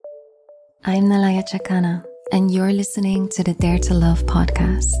I'm Nalaya Chakana, and you're listening to the Dare to Love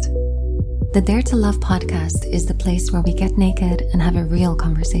podcast. The Dare to Love podcast is the place where we get naked and have a real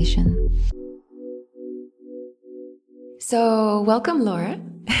conversation. So, welcome, Laura.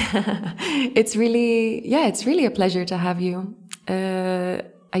 It's really a pleasure to have you.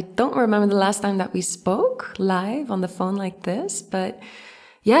 I don't remember the last time that we spoke live on the phone like this, but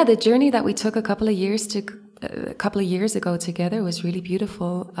yeah, the journey that we took a couple of years ago together was really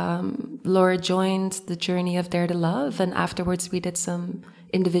beautiful. Laura joined the journey of Dare to Love, and afterwards we did some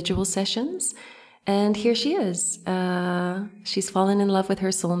individual sessions. And here she is. She's fallen in love with her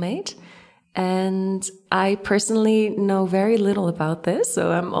soulmate. And I personally know very little about this,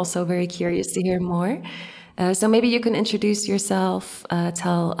 so I'm also very curious to hear more. So maybe you can introduce yourself,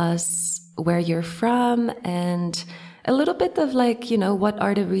 tell us where you're from, and a little bit of what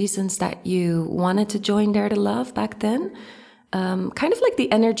are the reasons that you wanted to join Dare to Love back then? Kind of like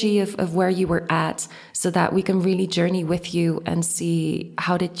the energy of where you were at, so that we can really journey with you and see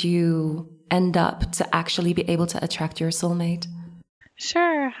how did you end up to actually be able to attract your soulmate.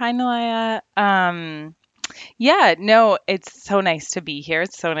 Sure. Hi, Nalaya. It's so nice to be here.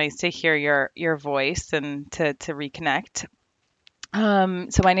 It's so nice to hear your voice and to reconnect.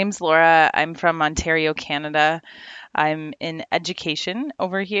 So my name's Laura. I'm from Ontario, Canada. I'm in education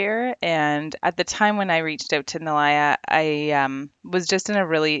over here, and at the time when I reached out to Nalaya, I was just in a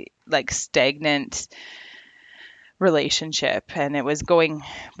really stagnant relationship, and it was going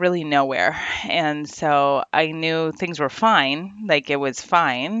really nowhere. And so I knew things were fine, it was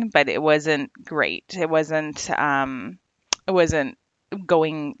fine, but it wasn't great. It wasn't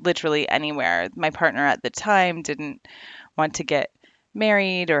going literally anywhere. My partner at the time didn't want to get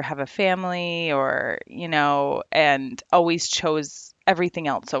married or have a family or, and always chose everything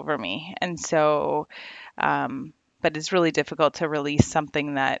else over me. And so, but it's really difficult to release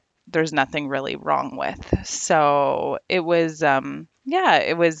something that there's nothing really wrong with. So it was, I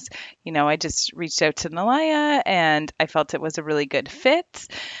just reached out to Nalaya and I felt it was a really good fit.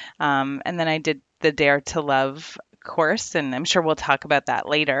 And then I did the Dare to Love course, and I'm sure we'll talk about that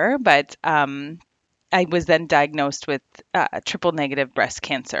later. But I was then diagnosed with triple negative breast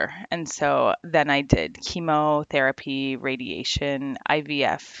cancer. And so then I did chemotherapy, radiation,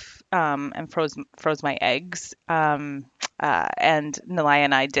 IVF, and froze my eggs. And Nalaya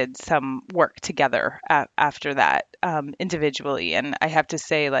and I did some work together after that, individually. And I have to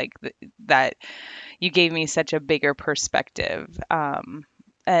say, that you gave me such a bigger perspective.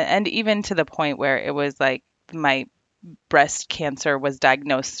 And even to the point where it was like my breast cancer was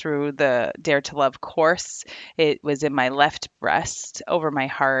diagnosed through the Dare to Love course. It was in my left breast over my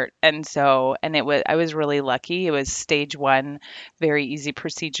heart. And I was really lucky. It was stage 1, very easy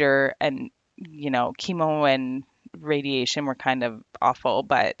procedure. And, chemo and radiation were kind of awful,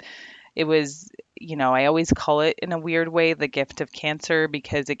 but it was, I always call it in a weird way, the gift of cancer,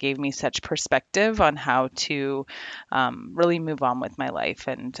 because it gave me such perspective on how to really move on with my life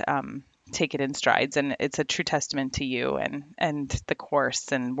and, take it in strides. And it's a true testament to you and the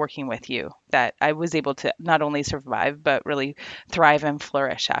course and working with you that I was able to not only survive, but really thrive and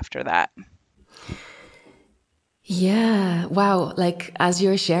flourish after that. Yeah. Wow. As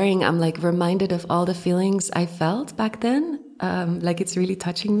you're sharing, I'm reminded of all the feelings I felt back then. It's really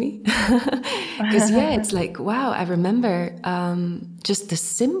touching me. Because it's wow, I remember just the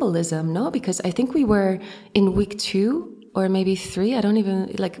symbolism, no? Because I think we were in week 2 or maybe 3. I don't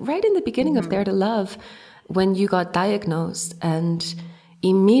even, right in the beginning of Dare to Love, when you got diagnosed, and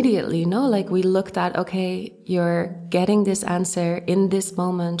immediately, we looked at, okay, you're getting this answer in this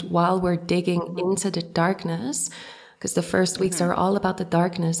moment while we're digging into the darkness, because the first weeks are all about the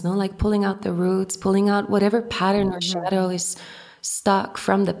darkness, pulling out the roots, pulling out whatever pattern or shadow is stuck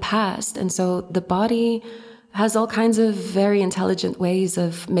from the past. And so the body has all kinds of very intelligent ways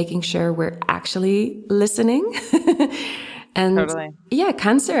of making sure we're actually listening. And totally. Yeah,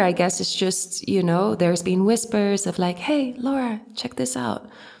 cancer, I guess, is just, there's been whispers of hey, Laura, check this out.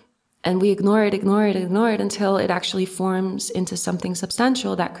 And we ignore it until it actually forms into something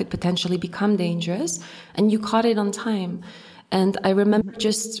substantial that could potentially become dangerous. And you caught it on time. And I remember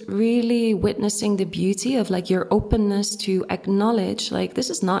just really witnessing the beauty of your openness to acknowledge, this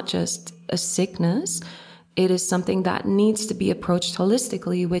is not just a sickness. It is something that needs to be approached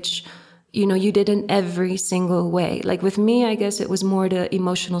holistically, which, you did in every single way. With me, I guess it was more the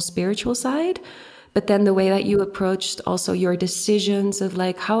emotional, spiritual side. But then the way that you approached also your decisions of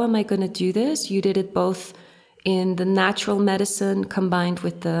how am I going to do this? You did it both in the natural medicine combined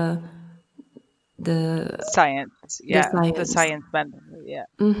with the science. Yeah. The science. Yeah.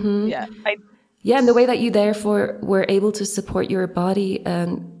 Mm-hmm. Yeah. And the way that you therefore were able to support your body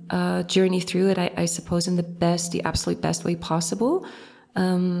and journey through it, I suppose, in the absolute best way possible.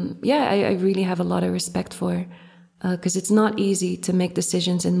 Yeah, I really have a lot of respect for, because it's not easy to make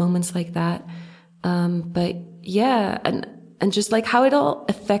decisions in moments like that. But yeah, and just like how it all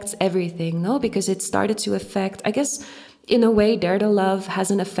affects everything, no? Because it started to affect, I guess, in a way, Dare to Love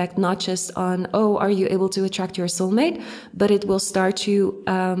has an effect not just on, oh, are you able to attract your soulmate, but it will start to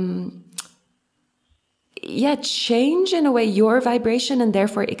yeah, change in a way your vibration, and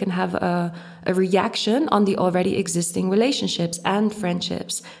therefore it can have a reaction on the already existing relationships and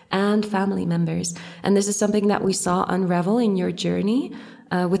friendships and family members. And this is something that we saw unravel in your journey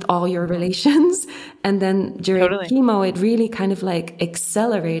with all your relations. And then during Totally. chemo, it really kind of like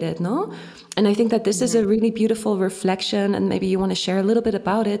accelerated, no? And I think that this is Hmm. a really beautiful reflection, and maybe you want to share a little bit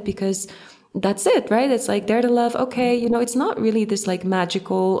about it, because that's it, right? It's like Dare to Love. Okay, it's not really this like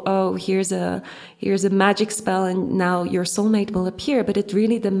magical, oh, here's a magic spell and now your soulmate will appear, but it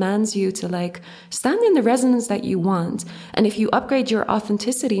really demands you to like stand in the resonance that you want. And if you upgrade your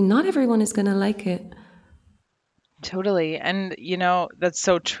authenticity, not everyone is going to like it. Totally. And, that's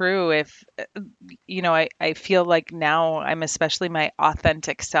so true. If, I feel like now I'm especially my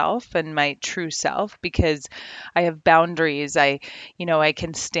authentic self and my true self because I have boundaries. I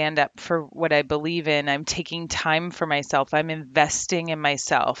can stand up for what I believe in. I'm taking time for myself. I'm investing in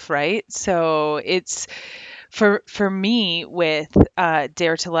myself, right? So it's for me with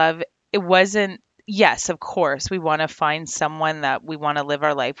Dare to Love, it wasn't. Yes, of course, we want to find someone that we want to live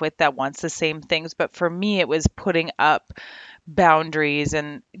our life with that wants the same things. But for me, it was putting up boundaries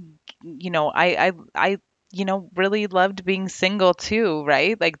and I really loved being single too,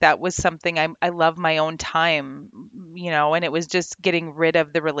 right? Like that was something I love my own time, and it was just getting rid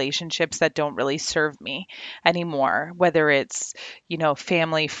of the relationships that don't really serve me anymore, whether it's,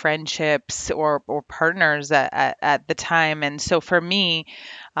 family, friendships or partners at the time. And so for me,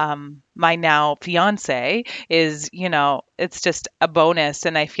 my now fiance is, it's just a bonus.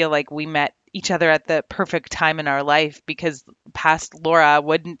 And I feel like we met each other at the perfect time in our life because past Laura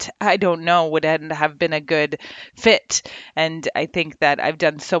wouldn't, I don't know, wouldn't have been a good fit. And I think that I've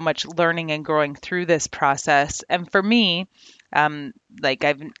done so much learning and growing through this process. And for me, like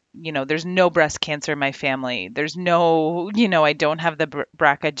there's no breast cancer in my family. There's no, I don't have the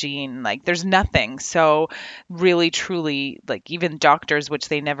BRCA gene. Like there's nothing. So really, truly, like even doctors, which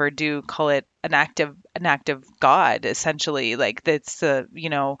they never do, call it an active God, essentially. Like that's, and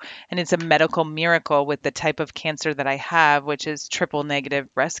it's a medical miracle with the type of cancer that I have, which is triple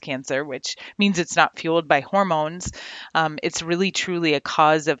negative breast cancer, which means it's not fueled by hormones. It's really truly a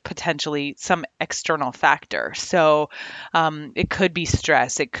cause of potentially some external factor. So it could be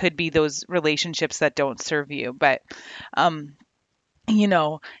stress, it could be those relationships that don't serve you. But um,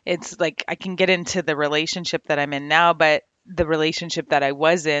 it's like I can get into the relationship that I'm in now, but the relationship that I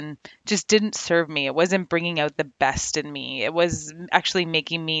was in just didn't serve me. It wasn't bringing out the best in me. It was actually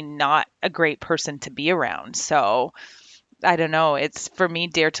making me not a great person to be around. So I don't know. It's for me,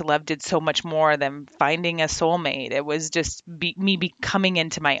 Dare to Love did so much more than finding a soulmate. It was just me becoming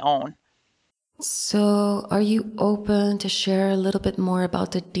into my own. So, are you open to share a little bit more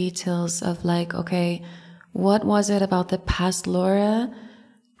about the details of like, okay, what was it about the past Laura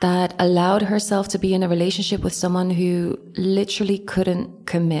that allowed herself to be in a relationship with someone who literally couldn't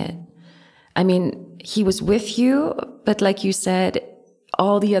commit? I mean, he was with you, but like you said,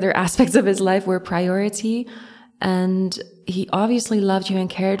 all the other aspects of his life were priority. And he obviously loved you and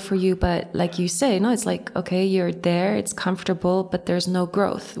cared for you. But like you say, no, it's like, okay, you're there, it's comfortable, but there's no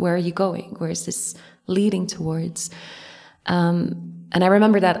growth. Where are you going? Where is this leading towards? And I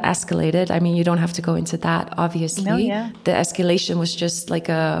remember that escalated. I mean, you don't have to go into that, No, obviously. yeah. The escalation was just like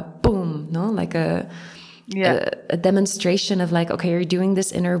a boom, no? Like Yeah. a demonstration of like, okay, you're doing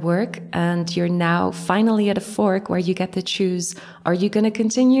this inner work and you're now finally at a fork where you get to choose, are you going to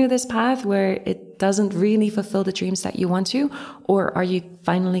continue this path where it doesn't really fulfill the dreams that you want to? Or are you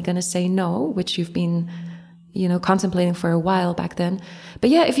finally going to say no, which you've been, contemplating for a while back then? But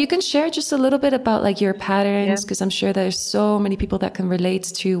yeah, if you can share just a little bit about like your Yeah. patterns, because I'm sure there's so many people that can relate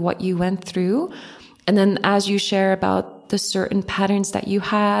to what you went through. And then as you share about the certain patterns that you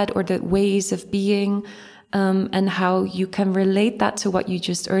had or the ways of being, and how you can relate that to what you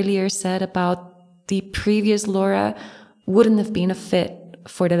just earlier said about the previous Laura wouldn't have been a fit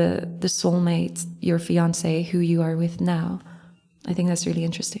for the soulmate, your fiance, who you are with now. I think that's really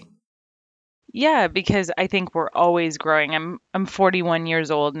interesting. Yeah, because I think we're always growing. I'm 41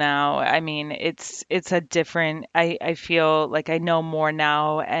 years old now. I mean, it's a different I feel like I know more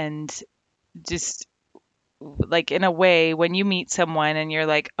now and just like in a way, when you meet someone and you're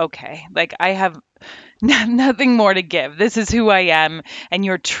like, okay, like I have nothing more to give. This is who I am, and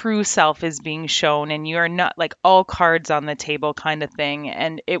your true self is being shown, and you're not like all cards on the table kind of thing.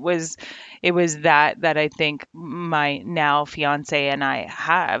 And it was that I think my now fiance and I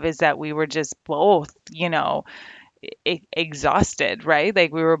have, is that we were just both, exhausted, right?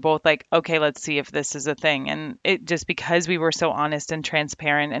 Like we were both like, okay, let's see if this is a thing. And it just, because we were so honest and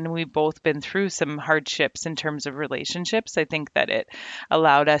transparent, and we both been through some hardships in terms of relationships, I think that it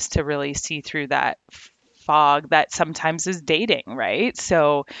allowed us to really see through that fog that sometimes is dating, right?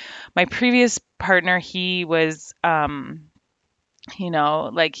 So my previous partner, he was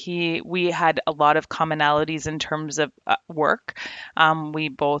like we had a lot of commonalities in terms of work. We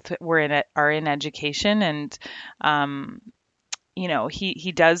both are in education, and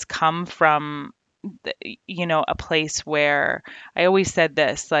he does come from a place where I always said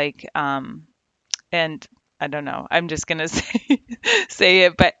this, like, and I don't know, I'm just gonna say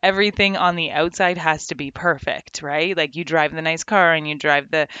it, but everything on the outside has to be perfect, right? Like you drive the nice car and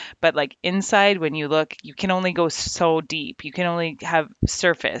but like inside, when you look, you can only go so deep. You can only have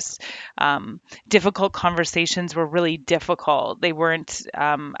surface. Difficult conversations were really difficult. They weren't,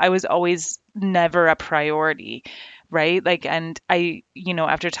 I was always never a priority, right? Like, and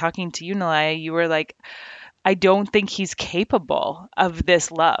after talking to you, Nalaya, you were like, I don't think he's capable of this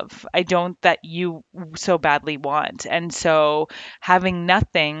love. I don't that you so badly want. And so having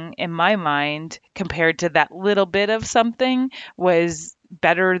nothing in my mind compared to that little bit of something was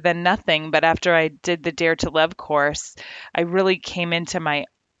better than nothing. But after I did the Dare to Love course, I really came into my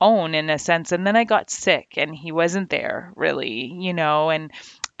own in a sense. And then I got sick and he wasn't there really, and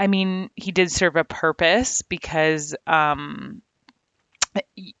I mean, he did serve a purpose because,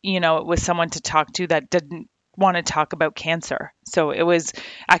 it was someone to talk to that didn't want to talk about cancer. So it was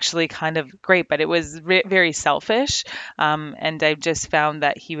actually kind of great, but it was very selfish. And I just found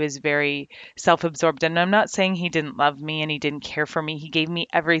that he was very self-absorbed. And I'm not saying he didn't love me and he didn't care for me. He gave me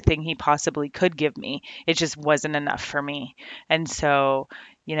everything he possibly could give me. It just wasn't enough for me. And so,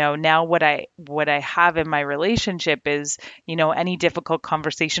 now what I have in my relationship is, any difficult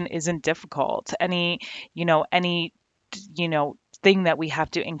conversation isn't difficult. Any thing that we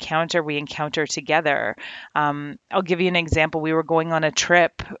have to encounter, we encounter together. I'll give you an example. We were going on a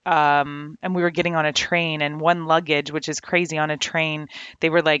trip, and we were getting on a train, and one luggage, which is crazy on a train,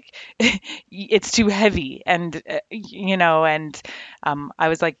 they were like, it's too heavy. And, I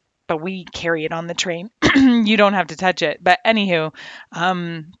was like, but we carry it on the train. You don't have to touch it. But anywho,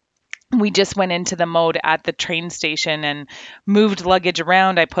 we just went into the mode at the train station and moved luggage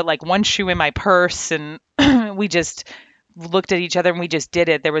around. I put like one shoe in my purse, and we just looked at each other and we just did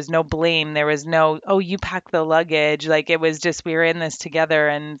it. There was no blame. There was no, oh, you pack the luggage. Like it was just, we were in this together,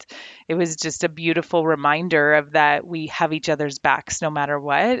 and it was just a beautiful reminder of that we have each other's backs no matter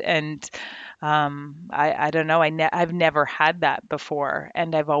what. And I don't know. I've never had that before.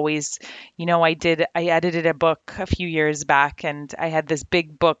 And I've always, I edited a book a few years back, and I had this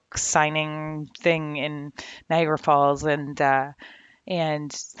big book signing thing in Niagara Falls, and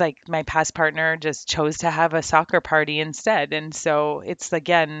like my past partner just chose to have a soccer party instead. And so it's,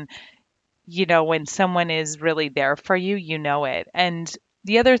 again, when someone is really there for you, it. And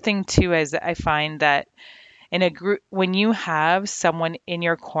the other thing too is I find that in a group, when you have someone in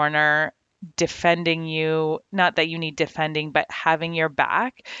your corner defending you, not that you need defending, but having your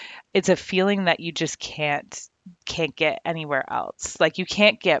back, it's a feeling that you just can't get anywhere else. Like you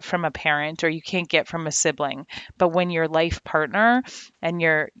can't get from a parent, or you can't get from a sibling. But when your life partner and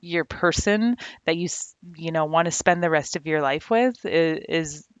your person that you want to spend the rest of your life with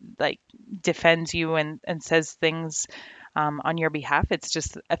is like defends you and says things on your behalf, it's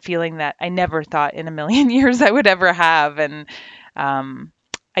just a feeling that I never thought in a million years I would ever have. And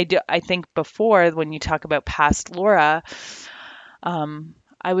I think before, when you talk about past Laura,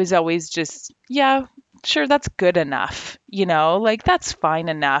 I was always just, yeah, sure, that's good enough, like that's fine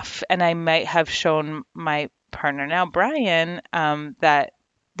enough. And I might have shown my partner now, Brian, that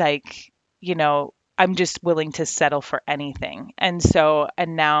like, I'm just willing to settle for anything. And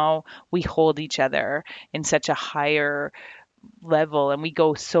now we hold each other in such a higher level, and we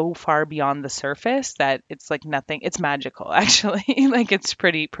go so far beyond the surface that it's like nothing. It's magical, actually. Like it's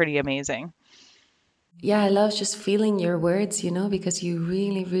pretty amazing. Yeah, I love just feeling your words, because you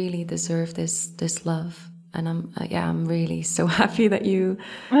really, really deserve this love. And I'm really so happy that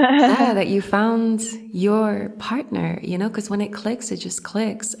that you found your partner, because when it clicks, it just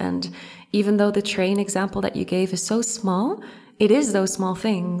clicks. And even though the train example that you gave is so small, it is those small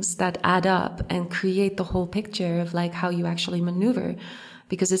things that add up and create the whole picture of like how you actually maneuver.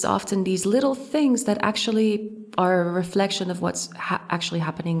 because it's often these little things that actually are a reflection of what's actually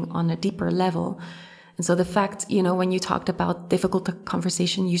happening on a deeper level. And so the fact, when you talked about difficult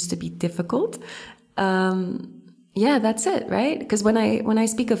conversation used to be difficult, yeah, that's it, right? Because when I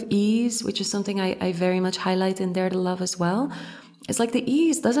speak of ease, which is something I very much highlight in Dare to Love as well, it's like the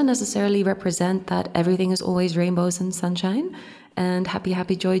ease doesn't necessarily represent that everything is always rainbows and sunshine and happy,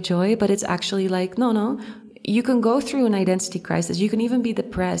 happy, joy, joy, but it's actually like, no, you can go through an identity crisis. You can even be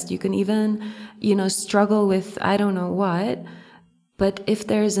depressed. You can even, struggle with, I don't know what. But if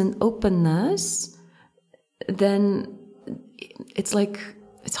there's an openness, then it's like,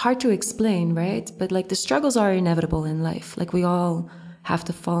 it's hard to explain, right? But like the struggles are inevitable in life. Like we all have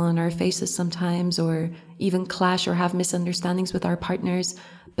to fall on our faces sometimes, or even clash or have misunderstandings with our partners.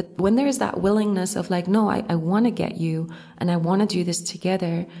 But when there's that willingness of like, no, I want to get you and I want to do this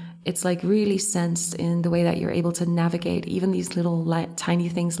together, it's like really sensed in the way that you're able to navigate even these little tiny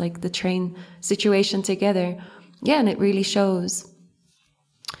things like the train situation together. Yeah, and it really shows.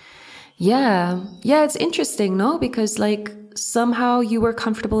 Yeah. Yeah, it's interesting, no? Because like somehow you were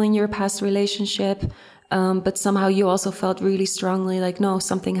comfortable in your past relationship, but somehow you also felt really strongly like, no,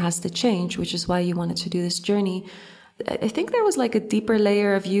 something has to change, which is why you wanted to do this journey. I think there was like a deeper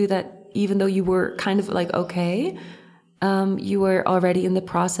layer of you that even though you were kind of like, okay, you were already in the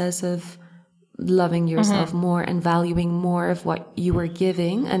process of loving yourself more and valuing more of what you were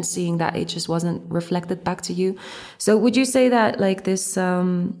giving and seeing that it just wasn't reflected back to you. So would you say that like this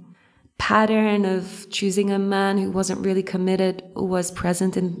pattern of choosing a man who wasn't really committed was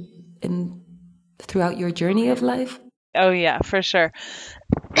present in throughout your journey of life? Oh yeah, for sure.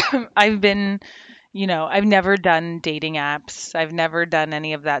 I've been, I've never done dating apps. I've never done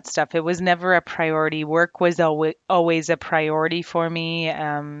any of that stuff. It was never a priority. Work was always a priority for me.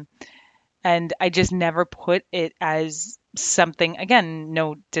 And I just never put it as something, again,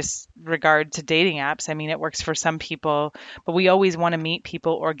 no disregard to dating apps. I mean, it works for some people, but we always want to meet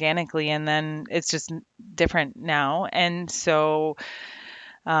people organically, and then it's just different now. And so,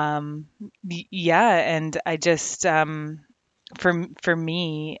 yeah, and I just, for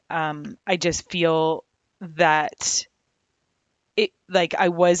me, I just feel that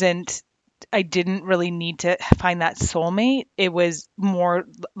I didn't really need to find that soulmate. It was more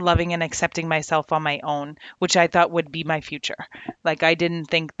loving and accepting myself on my own, which I thought would be my future. Like I didn't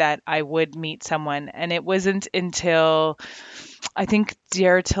think that I would meet someone. And it wasn't until I think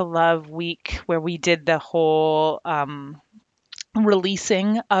Dare to Love week where we did the whole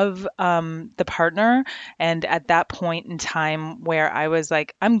releasing of the partner. And at that point in time where I was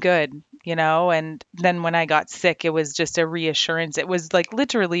like, I'm good, and then when I got sick, it was just a reassurance. It was like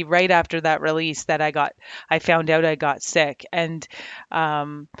literally right after that release that I found out I got sick.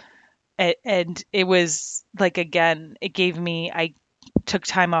 Um, and it was like, again, I took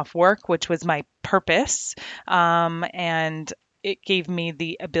time off work, which was my purpose. And it gave me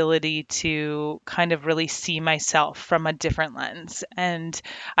the ability to kind of really see myself from a different lens. And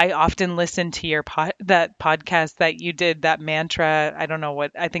I often listen to that podcast that you did, that mantra. I don't know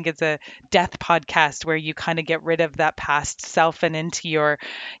what, I think it's a death podcast where you kind of get rid of that past self and into your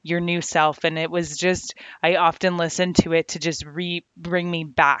new self. And it was just, I often listen to it to just bring me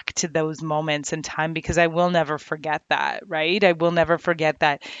back to those moments in time, because I will never forget that, right? I will never forget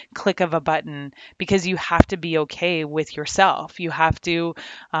that click of a button, because you have to be okay with yourself. You have to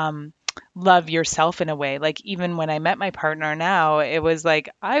love yourself in a way. Like even when I met my partner now, it was like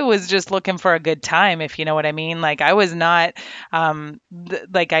I was just looking for a good time, if you know what I mean. Like I was not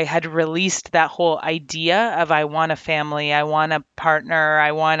like I had released that whole idea of I want a family, I want a partner,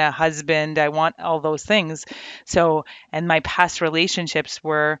 I want a husband, I want all those things. So, and my past relationships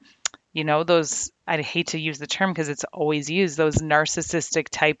were, those, I hate to use the term because it's always used, those narcissistic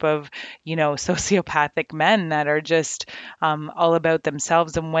type of, sociopathic men that are just all about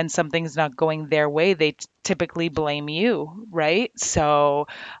themselves. And when something's not going their way, they typically blame you, right? So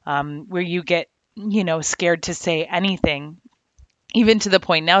where you get, scared to say anything, even to the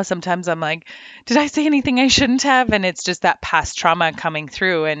point now, sometimes I'm like, did I say anything I shouldn't have? And it's just that past trauma coming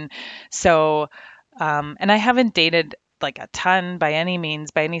through. And so, and I haven't dated like a ton by any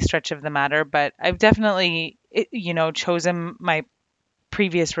means, by any stretch of the matter, but I've definitely, chosen my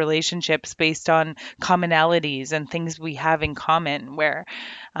previous relationships based on commonalities and things we have in common where,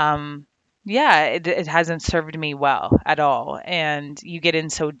 yeah, it hasn't served me well at all. And you get in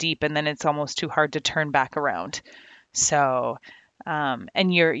so deep and then it's almost too hard to turn back around. So,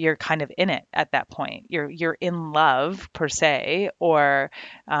 and you're kind of in it at that point. You're in love per se, or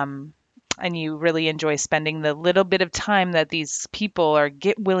and you really enjoy spending the little bit of time that these people are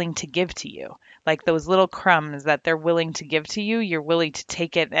willing to give to you. Like those little crumbs that they're willing to give to you, you're willing to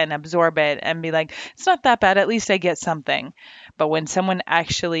take it and absorb it and be like, it's not that bad. At least I get something. But when someone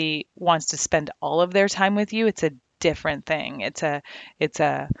actually wants to spend all of their time with you, it's a different thing. It's a,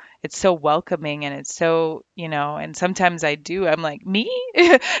 it's so welcoming and it's so, and sometimes I'm like, me?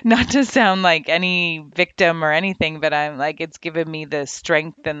 Not to sound like any victim or anything, but I'm like, it's given me the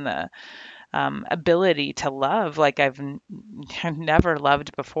strength and the ability to love like I've never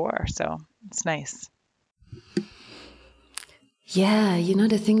loved before. So it's nice. Yeah,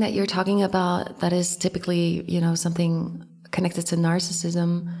 the thing that you're talking about that is typically, something connected to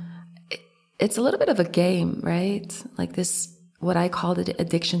narcissism, it's a little bit of a game, right? Like this, what I call the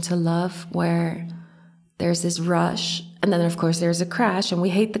addiction to love, where there's this rush, and then of course there's a crash, and we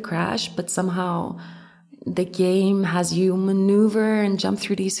hate the crash, but somehow the game has you maneuver and jump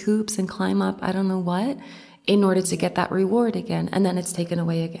through these hoops and climb up, I don't know what, in order to get that reward again. And then it's taken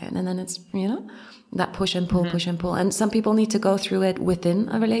away again. And then it's, that push and pull, Hmm. push and pull. And some people need to go through it within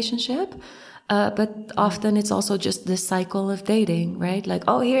a relationship. But often it's also just this cycle of dating, right? Like,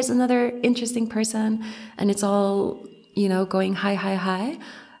 oh, here's another interesting person. And it's all, going high, high, high.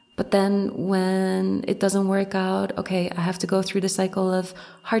 But then when it doesn't work out, okay, I have to go through the cycle of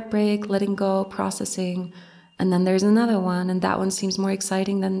heartbreak, letting go, processing. And then there's another one, and that one seems more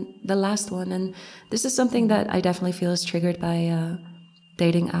exciting than the last one. And this is something that I definitely feel is triggered by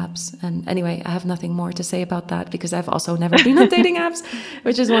dating apps. And anyway, I have nothing more to say about that because I've also never been on dating apps,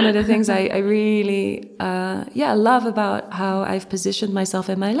 which is one of the things I really, love about how I've positioned myself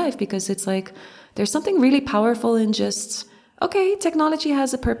in my life, because it's like there's something really powerful in just, okay, technology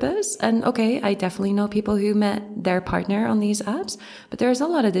has a purpose. And okay, I definitely know people who met their partner on these apps, but there's a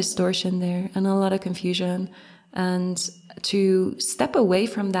lot of distortion there and a lot of confusion. And to step away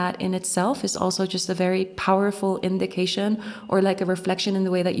from that in itself is also just a very powerful indication, or like a reflection in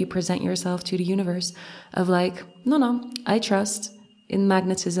the way that you present yourself to the universe of like, no, I trust in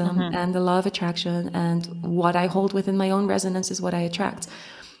magnetism Hmm. and the law of attraction, and what I hold within my own resonance is what I attract.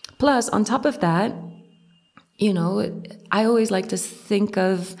 Plus, on top of that, I always like to think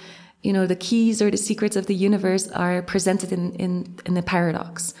of, the keys or the secrets of the universe are presented in a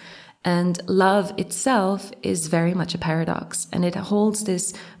paradox. And love itself is very much a paradox. And it holds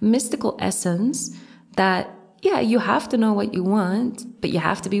this mystical essence that, yeah, you have to know what you want, but you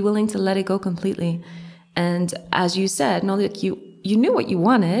have to be willing to let it go completely. And as you said, no, that you knew what you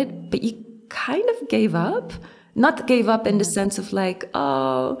wanted, but you kind of gave up. Not gave up in the Hmm. sense of like,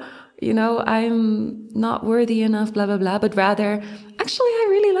 oh, I'm not worthy enough, blah, blah, blah, but rather, actually, I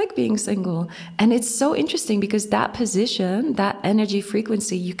really like being single. And it's so interesting because that position, that energy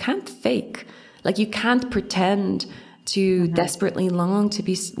frequency, you can't fake. Like, you can't pretend to Hmm. desperately long to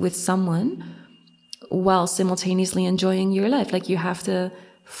be with someone while simultaneously enjoying your life. Like, you have to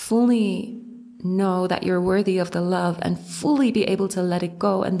fully know that you're worthy of the love and fully be able to let it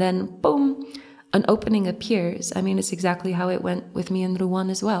go. And then, boom, an opening appears. I mean, it's exactly how it went with me and Ruan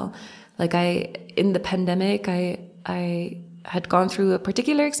as well. Like in the pandemic, I had gone through a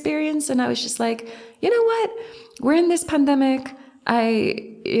particular experience, and I was just like, you know what? We're in this pandemic.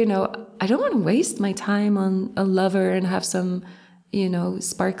 I don't want to waste my time on a lover and have some,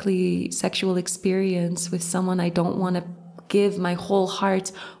 sparkly sexual experience with someone I don't want to give my whole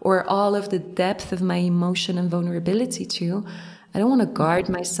heart or all of the depth of my emotion and vulnerability to. I don't want to guard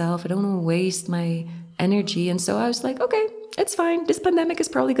myself. I don't want to waste my energy. And so I was like, okay, it's fine. This pandemic is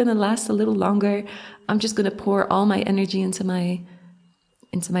probably going to last a little longer. I'm just going to pour all my energy into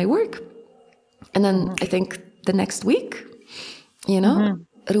my work. And then Hmm. I think the next week, you know,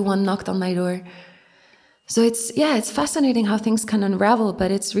 Hmm. Ruan knocked on my door. So it's fascinating how things can unravel, but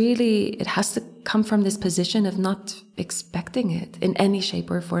it has to come from this position of not expecting it in any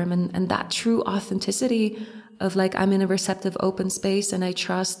shape or form. And that true authenticity of like, I'm in a receptive open space and I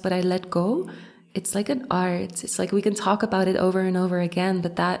trust, but I let go. It's like an art. It's like we can talk about it over and over again,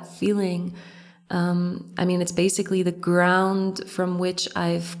 but that feeling, it's basically the ground from which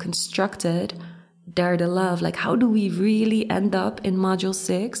I've constructed Dare to Love. Like, how do we really end up in module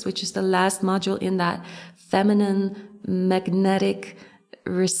 6, which is the last module in that feminine, magnetic,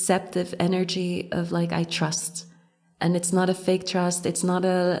 receptive energy of like, I trust. And it's not a fake trust. It's not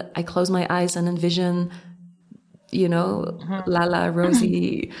I close my eyes and envision, Hmm. la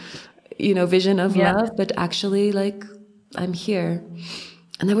rosy, vision of Yeah. love, but actually like, I'm here.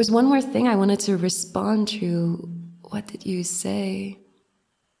 And there was one more thing I wanted to respond to. What did you say?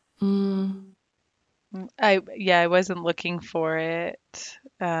 I wasn't looking for it.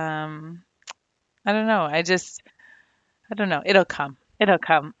 I don't know. I don't know. It'll come. It'll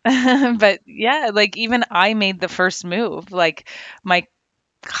come. But yeah, like even I made the first move. Like my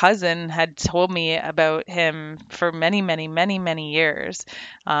cousin had told me about him for many, many, many, many years.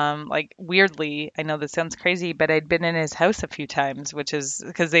 Like weirdly, I know this sounds crazy, but I'd been in his house a few times, which is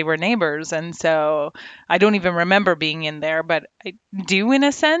because they were neighbors. And so I don't even remember being in there, but I do in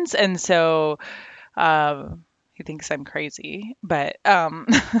a sense. And so he thinks I'm crazy, but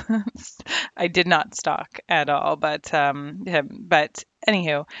I did not stalk at all. But him. But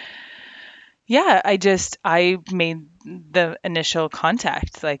anywho, yeah, I made the initial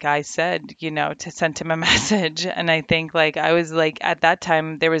contact, like I said, to send him a message. And I think like I was like at that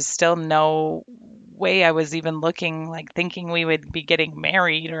time there was still no way I was even looking like thinking we would be getting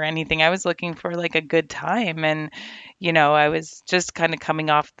married or anything. I was looking for like a good time, and I was just kind of coming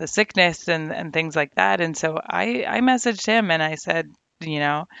off the sickness and things like that. And so I messaged him and I said,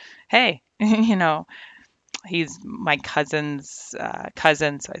 hey, he's my cousin's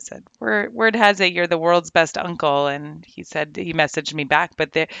cousin. So I said, word has it you're the world's best uncle. And he said he messaged me back,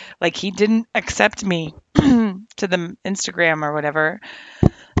 but like he didn't accept me to the Instagram or whatever.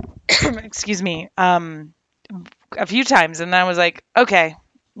 Excuse me. A few times, and I was like, okay,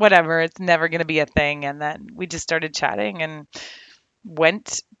 whatever. It's never gonna be a thing. And then we just started chatting and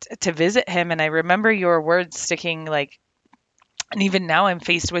went to visit him. And I remember your words sticking like. And even now, I'm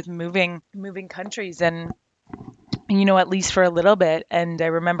faced with moving countries, and at least for a little bit. And I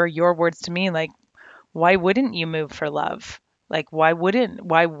remember your words to me like, why wouldn't you move for love? Like, why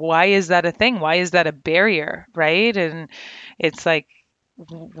is that a thing? Why is that a barrier? Right. And it's like,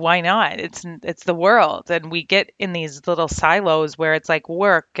 why not? It's the world. And we get in these little silos where it's like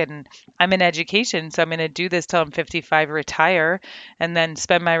work, and I'm in education. So I'm going to do this till I'm 55, retire, and then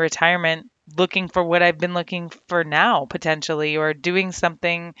spend my retirement looking for what I've been looking for now, potentially, or doing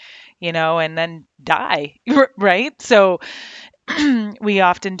something, and then die. Right. So we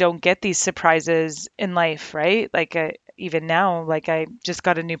often don't get these surprises in life, right? Like even now, like I just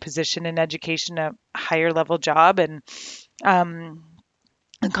got a new position in education, a higher level job, and um,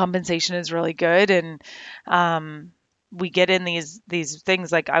 the compensation is really good. And we get in these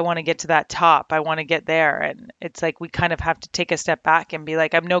things like I want to get to that top, I want to get there, and it's like we kind of have to take a step back and be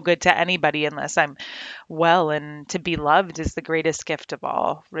like, I'm no good to anybody unless I'm well, and to be loved is the greatest gift of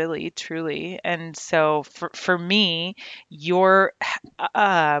all, really, truly. And so for me, your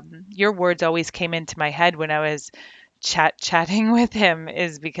your words always came into my head when I was chatting with him,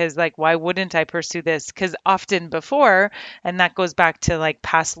 is because like why wouldn't I pursue this? Because often before, and that goes back to like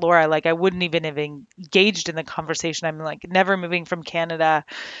past Laura, like I wouldn't even have engaged in the conversation. I'm like never moving from Canada.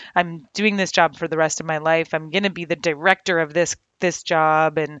 I'm doing this job for the rest of my life. I'm going to be the director of this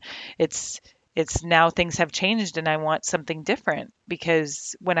job, and it's now things have changed and I want something different,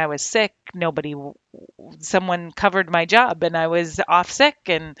 because when I was sick, someone covered my job and I was off sick.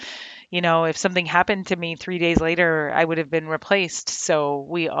 And if something happened to me 3 days later, I would have been replaced. So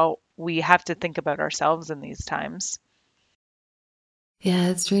we have to think about ourselves in these times. Yeah,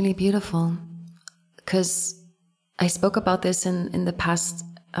 it's really beautiful, because I spoke about this in the past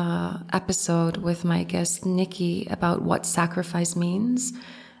episode with my guest Nikki about what sacrifice means,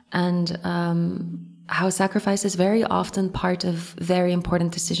 and how sacrifice is very often part of very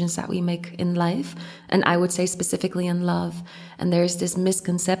important decisions that we make in life, and I would say specifically in love. And there's this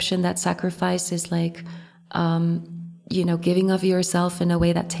misconception that sacrifice is like, giving of yourself in a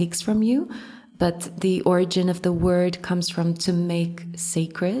way that takes from you. But the origin of the word comes from to make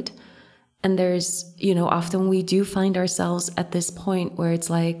sacred. And there's, often we do find ourselves at this point where it's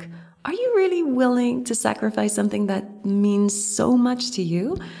like, are you really willing to sacrifice something that means so much to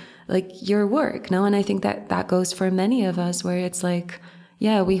you? Like your work, no? And I think that goes for many of us, where it's like,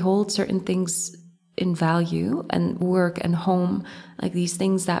 yeah, we hold certain things in value, and work and home, like these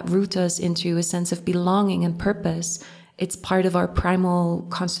things that root us into a sense of belonging and purpose. It's part of our primal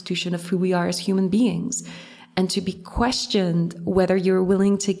constitution of who we are as human beings. And to be questioned whether you're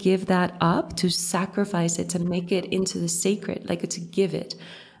willing to give that up, to sacrifice it, to make it into the sacred, like to give it,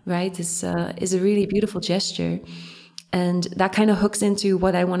 right, is a really beautiful gesture. And that kind of hooks into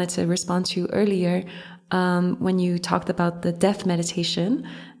what I wanted to respond to earlier, when you talked about the death meditation,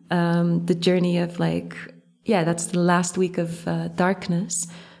 the journey of like, yeah, that's the last week of darkness,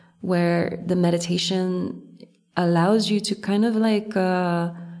 where the meditation allows you to kind of like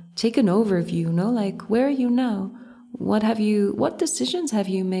take an overview, like where are you now? What decisions have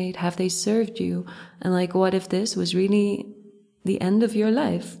you made? Have they served you? And like, what if this was really the end of your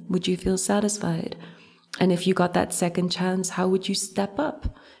life? Would you feel satisfied? And if you got that second chance, how would you step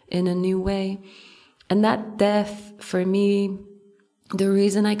up in a new way? And that death, for me, the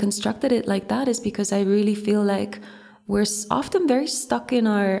reason I constructed it like that is because I really feel like we're often very stuck in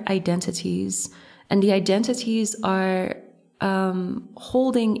our identities, and the identities are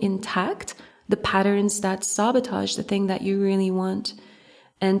holding intact the patterns that sabotage the thing that you really want.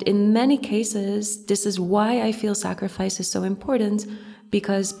 And in many cases, this is why I feel sacrifice is so important,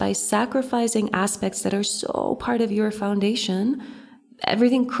 because by sacrificing aspects that are so part of your foundation,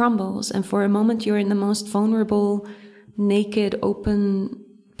 everything crumbles. And for a moment, you're in the most vulnerable, naked, open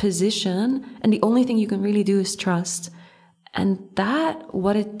position. And the only thing you can really do is trust. And that,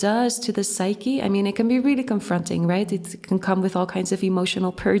 what it does to the psyche, I mean, it can be really confronting, right? It can come with all kinds of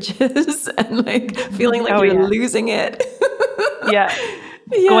emotional purges and like feeling like Oh you're yeah. losing it. Yeah.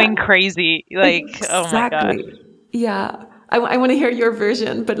 Yeah, Going crazy. Like, oh my gosh. exactly. Yeah. I want to hear your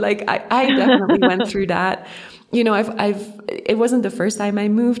version, but like I definitely went through that. You know, it wasn't the first time I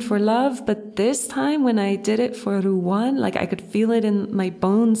moved for love, but this time when I did it for Ruwan, like I could feel it in my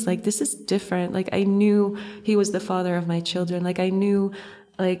bones. Like, this is different. Like, I knew he was the father of my children. Like, I knew,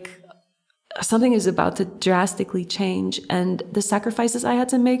 like, something is about to drastically change. And the sacrifices I had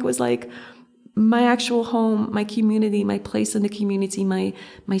to make was like, my actual home, my community, my place in the community, my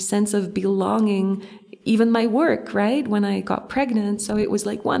sense of belonging, even my work, right? When I got pregnant. So it was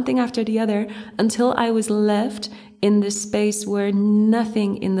like one thing after the other until I was left in this space where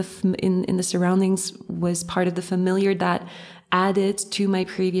nothing in the surroundings was part of the familiar that added to my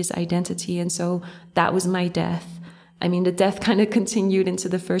previous identity. And so that was my death. I mean, the death kind of continued into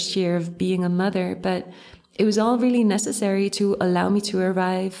the first year of being a mother, but it was all really necessary to allow me to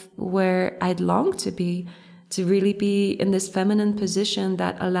arrive where I'd longed to really be in this feminine position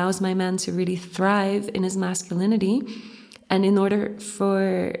that allows my man to really thrive in his masculinity. And in order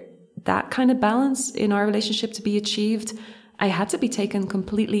for that kind of balance in our relationship to be achieved, I had to be taken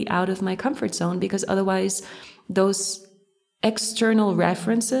completely out of my comfort zone, because otherwise those external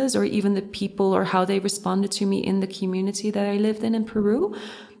references or even the people or how they responded to me in the community that I lived in Peru,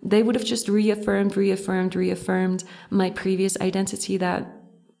 they would have just reaffirmed my previous identity that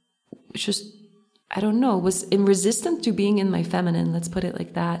just, I don't know, was in resistant to being in my feminine, let's put it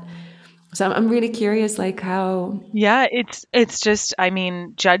like that. So I'm really curious, like how... Yeah, it's just, I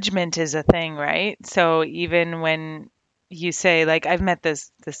mean, judgment is a thing, right? So even when you say like I've met this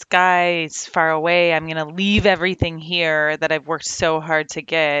guy, he's far away, I'm gonna leave everything here that I've worked so hard to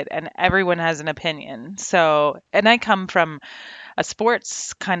get, and everyone has an opinion. So, and I come from a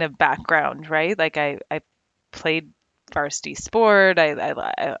sports kind of background, right? Like I played varsity sport.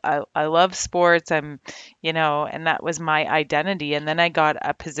 I love sports. And that was my identity. And then I got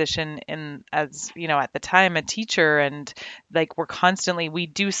a position in, as at the time, a teacher, and like we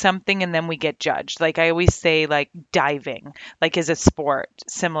do something and then we get judged. Like I always say, like diving, like is a sport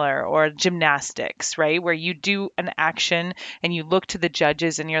similar, or gymnastics, right? Where you do an action and you look to the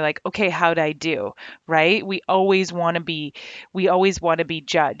judges and you're like, okay, how'd I do? Right? We always want to be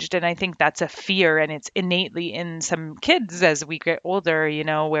judged. And I think that's a fear, and it's innately in some kids as we get older,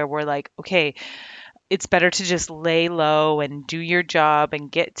 where we're like, okay, it's better to just lay low and do your job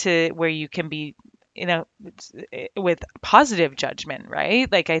and get to where you can be, with positive judgment,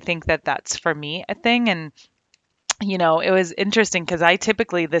 right? Like I think that that's for me a thing. And it was interesting because I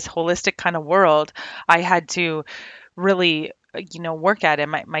typically, this holistic kind of world, I had to really work at it.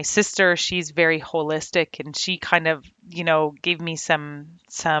 My sister, she's very holistic, and she kind of gave me some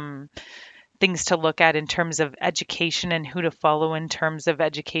things to look at in terms of education and who to follow in terms of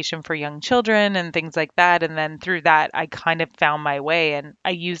education for young children and things like that. And then through that, I kind of found my way, and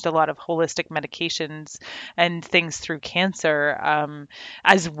I used a lot of holistic medications and things through cancer,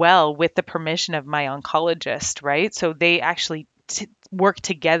 as well, with the permission of my oncologist, right? So they actually work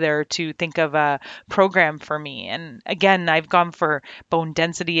together to think of a program for me. And again, I've gone for bone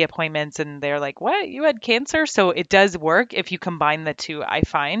density appointments, and they're like, what? You had cancer? So it does work if you combine the two, I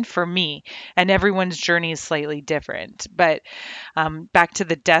find, for me. And everyone's journey is slightly different. But back to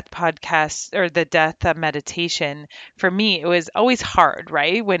the death podcast, or the death meditation, for me, it was always hard,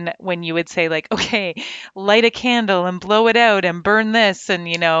 right? When you would say, like, okay, light a candle and blow it out and burn this, and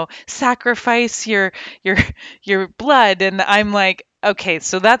sacrifice your your blood. And I'm like, okay,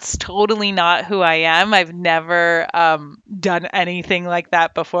 so that's totally not who I am. I've never done anything like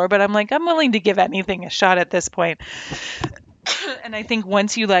that before, but I'm like, I'm willing to give anything a shot at this point. And I think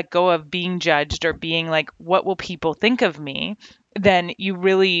once you let go of being judged or being like, what will people think of me? Then you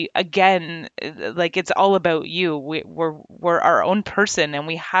really, again, like it's all about you. We're our own person, and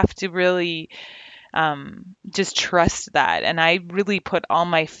we have to really just trust that. And I really put all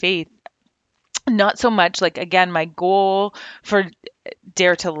my faith, not so much like, again, my goal for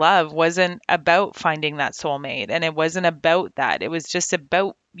Dare to Love wasn't about finding that soulmate, and it wasn't about that. It was just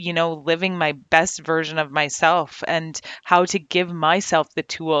about, living my best version of myself and how to give myself the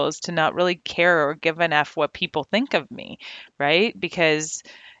tools to not really care or give an F what people think of me, right? Because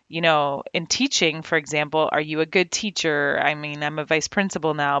in teaching, for example, are you a good teacher? I mean, I'm a vice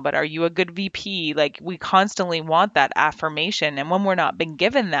principal now, but are you a good VP? Like, we constantly want that affirmation. And when we're not been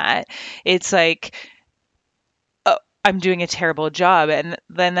given that, it's like, oh, I'm doing a terrible job. And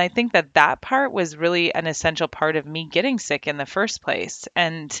then I think that that part was really an essential part of me getting sick in the first place.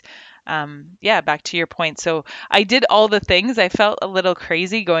 And yeah, back to your point. So I did all the things. I felt a little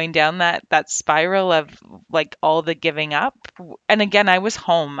crazy going down that spiral of like all the giving up. And again, I was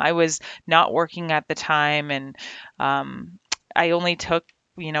home. I was not working at the time, and I only took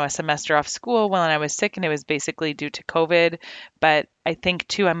a semester off school when I was sick, and it was basically due to COVID. But I think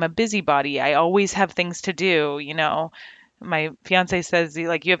too, I'm a busybody. I always have things to do. My fiance says,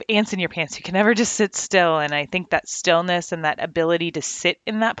 like, you have ants in your pants. You can never just sit still. And I think that stillness and that ability to sit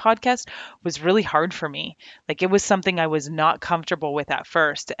in that podcast was really hard for me. Like, it was something I was not comfortable with at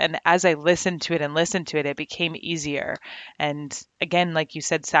first. And as I listened to it and listened to it, it became easier. And again, like you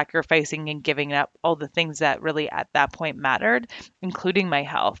said, sacrificing and giving up all the things that really at that point mattered, including my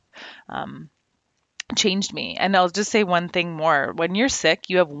health. Um, Changed me. And I'll just say one thing more. When you're sick,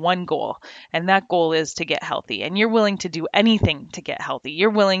 you have one goal, and that goal is to get healthy. And you're willing to do anything to get healthy. You're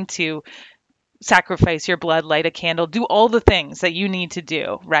willing to sacrifice your blood, light a candle, do all the things that you need to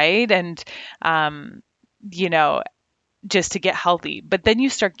do, right? And you know, just to get healthy. But then you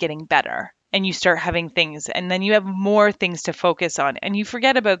start getting better and you start having things, and then you have more things to focus on, and you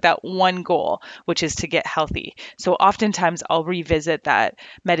forget about that one goal, which is to get healthy. So oftentimes I'll revisit that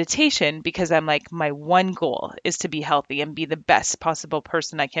meditation because I'm like, my one goal is to be healthy and be the best possible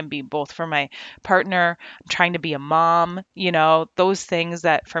person I can be, both for my partner. I'm trying to be a mom, those things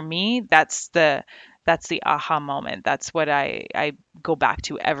that for me, that's the aha moment. That's what I go back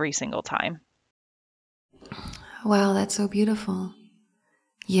to every single time. Wow, that's so beautiful.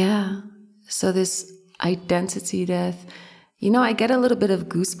 Yeah. So this identity death, I get a little bit of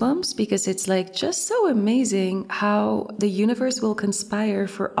goosebumps because it's like just so amazing how the universe will conspire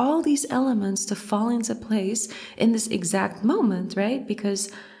for all these elements to fall into place in this exact moment, right? Because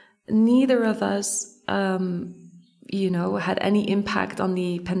neither of us, had any impact on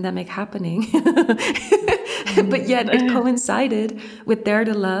the pandemic happening. But yet it coincided with Dare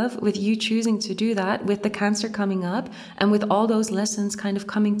to Love, with you choosing to do that, with the cancer coming up, and with all those lessons kind of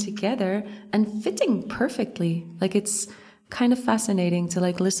coming together and fitting perfectly. Like, it's kind of fascinating to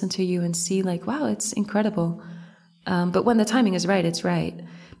like listen to you and see like, wow, it's incredible. But when the timing is right, it's right.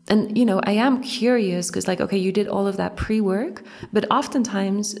 And, I am curious because like, okay, you did all of that pre-work, but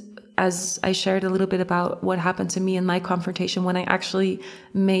oftentimes, as I shared a little bit about what happened to me in my confrontation when I actually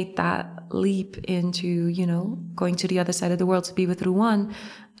made that leap into, going to the other side of the world to be with Ruan,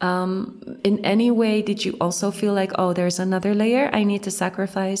 in any way, did you also feel like, oh, there's another layer I need to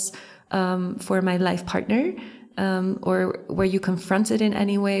sacrifice for my life partner? Or were you confronted in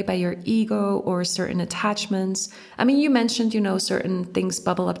any way by your ego or certain attachments? I mean, you mentioned, certain things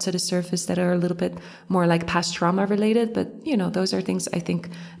bubble up to the surface that are a little bit more like past trauma related, but, those are things I think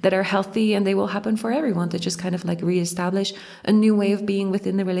that are healthy, and they will happen for everyone to just kind of like reestablish a new way of being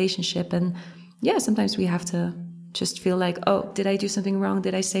within the relationship. And yeah, sometimes we have to just feel like, oh, did I do something wrong?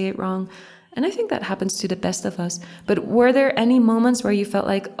 Did I say it wrong? And I think that happens to the best of us. But were there any moments where you felt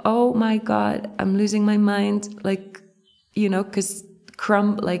like, oh my God, I'm losing my mind? Like, because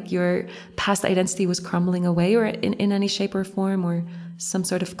like your past identity was crumbling away, or in any shape or form, or some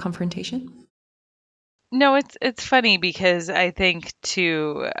sort of confrontation? No, it's funny because I think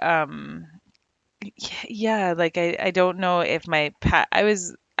too, yeah, like I don't know if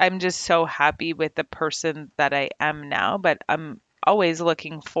I'm just so happy with the person that I am now, but I'm always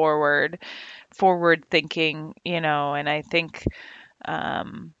looking forward thinking, and I think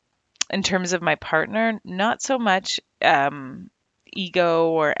um in terms of my partner, not so much ego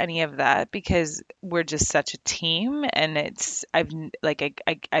or any of that, because we're just such a team, and like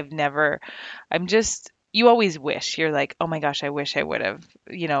I've never, I'm just, you always wish, you're like, oh my gosh, I wish I would have,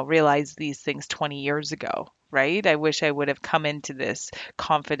 realized these things 20 years ago, right? I wish I would have come into this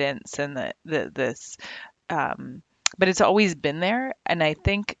confidence and this um but it's always been there. And I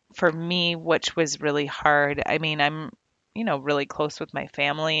think for me, which was really hard, I mean, I'm really close with my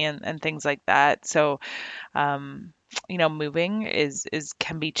family and things like that. So um, moving is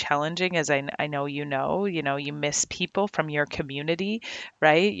can be challenging, as I know, you miss people from your community,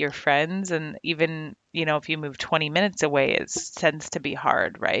 right? Your friends, and even, if you move 20 minutes away, it tends to be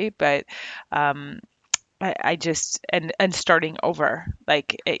hard, right? But I just and starting over,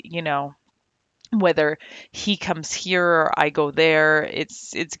 like whether he comes here or I go there,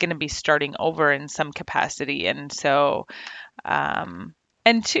 it's going to be starting over in some capacity. And so um,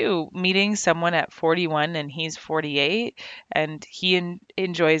 and two, meeting someone at 41 and he's 48 and he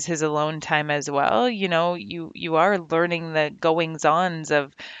enjoys his alone time as well. You are learning the goings ons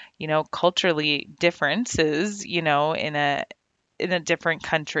of, culturally differences, in a different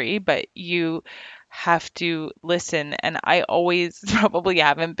country, but you have to listen. And I always probably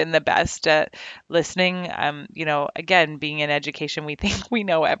haven't been the best at listening. Again, being in education, we think we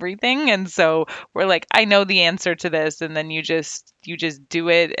know everything. And so we're like, I know the answer to this. And then you just do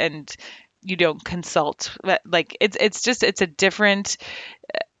it and you don't consult. Like it's a different,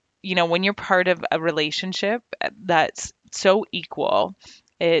 when you're part of a relationship that's so equal,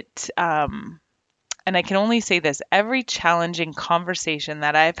 it, and I can only say this, every challenging conversation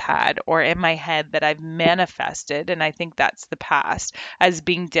that I've had or in my head that I've manifested, and I think that's the past, as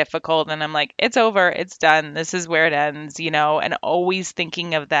being difficult. And I'm like, it's over, it's done, this is where it ends, and always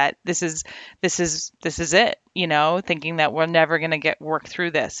thinking of that, this is it, thinking that we're never going to get work through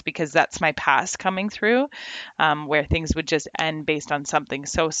this because that's my past coming through, where things would just end based on something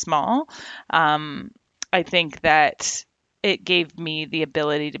so small. I think that it gave me the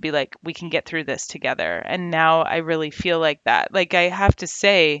ability to be like, we can get through this together. And now I really feel like that. Like, I have to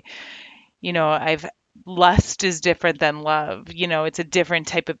say, I've lust is different than love. It's a different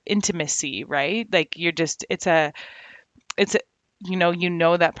type of intimacy, right? Like, it's a,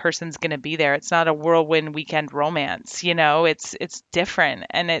 that person's going to be there. It's not a whirlwind weekend romance, it's different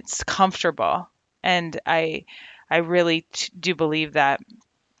and it's comfortable. And I really do believe that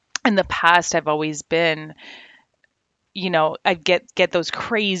in the past, I've always been, I get those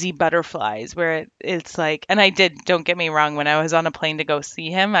crazy butterflies where it's like, and I did, don't get me wrong, when I was on a plane to go see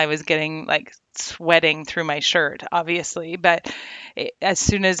him, I was getting like sweating through my shirt, obviously. But as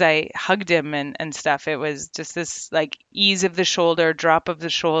soon as I hugged him and stuff, it was just this like ease of the shoulder, drop of the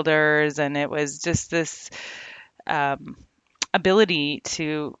shoulders. And it was just this um, ability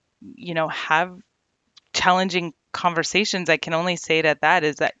to, have challenging conversations. I can only say it at that,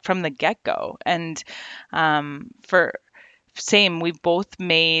 is that from the get-go. And for same, we've both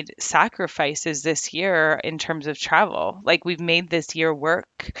made sacrifices this year in terms of travel. Like, we've made this year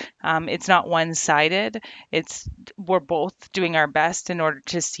work. It's not one-sided. It's We're both doing our best in order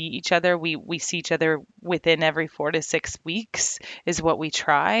to see each other. We see each other within every 4 to 6 weeks is what we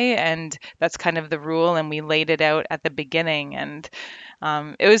try, and that's kind of the rule. And we laid it out at the beginning. And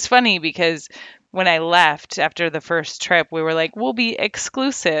it was funny because when I left after the first trip, we were like, we'll be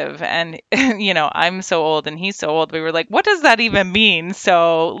exclusive. And, I'm so old and he's so old. We were like, what does that even mean?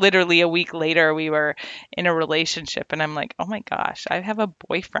 So literally a week later, we were in a relationship. And I'm like, oh my gosh, I have a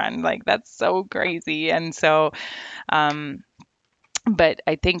boyfriend. Like, that's so crazy. And so, um, but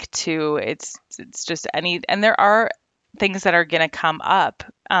I think too, it's just and there are things that are going to come up.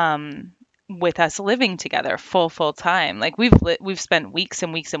 With us living together full time. Like, we've spent weeks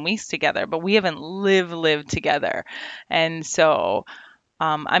and weeks and weeks together, but we haven't lived together. And so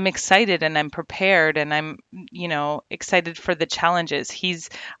I'm excited and I'm prepared and I'm, excited for the challenges.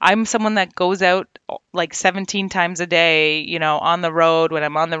 I'm someone that goes out like 17 times a day, on the road. When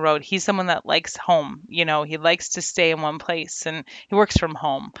I'm on the road, he's someone that likes home. He likes to stay in one place and he works from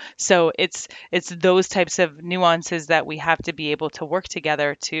home. So it's those types of nuances that we have to be able to work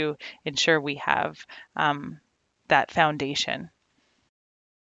together to ensure we have that foundation.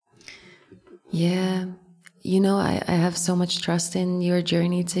 Yeah. I have so much trust in your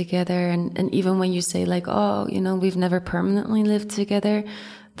journey together. And even when you say like, oh, we've never permanently lived together,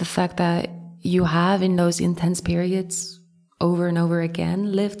 the fact that you have in those intense periods over and over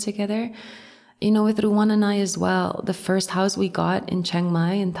again lived together, with Ruwan and I as well. The first house we got in Chiang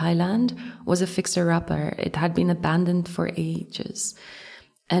Mai in Thailand was a fixer-upper. It had been abandoned for ages.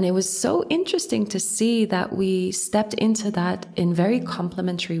 And it was so interesting to see that we stepped into that in very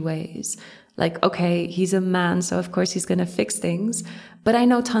complementary ways. Like, okay, he's a man, so of course he's going to fix things. But I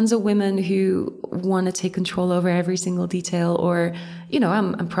know tons of women who want to take control over every single detail, or,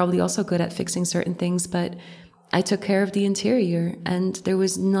 I'm probably also good at fixing certain things, but I took care of the interior and there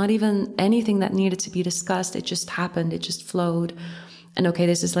was not even anything that needed to be discussed. It just happened. It just flowed. And okay,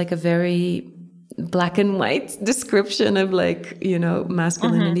 this is like a very black and white description of like,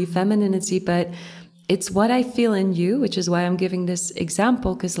 masculinity, femininity, but it's what I feel in you, which is why I'm giving this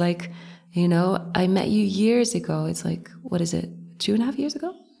example. Cause like, I met you years ago. It's like, what is it? 2.5 years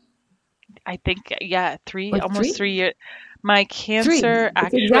ago? I think, yeah, Or almost 3? 3 years. My 3. cancer It's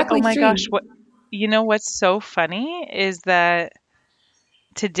actually, oh exactly my 3. gosh, what's so funny is that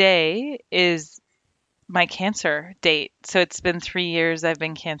today is my cancer date. So it's been 3 years I've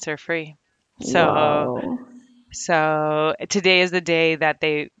been cancer free. So Wow. so today is the day that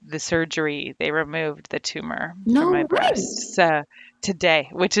the surgery, they removed the tumor from No my way. breast. So today,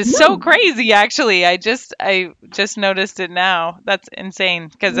 which is so No. crazy actually. I just noticed it now. That's insane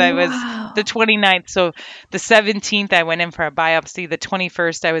because I was the Wow. 29th. So the 17th I went in for a biopsy, the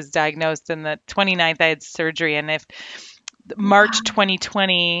 21st I was diagnosed, and the 29th I had surgery. And if March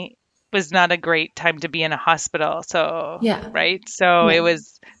 2020 was not a great time to be in a hospital. So, Yeah. right? So Yeah. it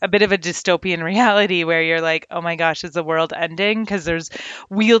was a bit of a dystopian reality where you're like, "Oh my gosh, is the world ending?" Because there's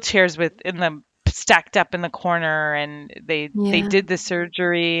wheelchairs with in the stacked up in the corner, and they Yeah. did the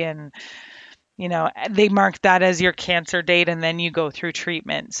surgery, and they mark that as your cancer date, and then you go through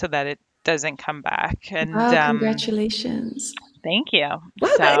treatment so that it doesn't come back. And Wow, congratulations. thank you. Wow,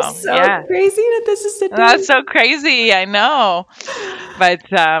 that So, is so yeah. crazy that this is the That's day. so crazy. I know. But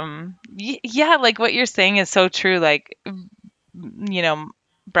yeah, like what you're saying is so true. Like, you know,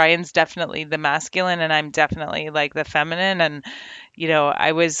 Brian's definitely the masculine and I'm definitely like the feminine. And,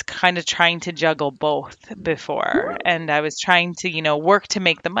 I was kind of trying to juggle both before. And I was trying to, work to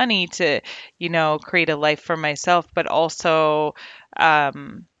make the money to, create a life for myself, but also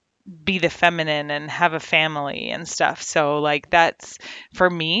um be the feminine and have a family and stuff. So like that's for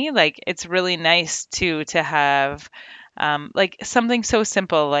me, like it's really nice to have like something so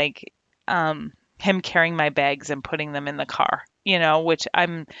simple like him carrying my bags and putting them in the car, which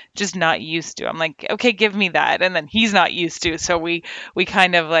I'm just not used to. I'm like, okay, give me that. And then he's not used to. So we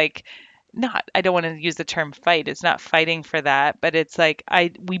kind of like not I don't want to use the term fight. It's not fighting for that, but it's like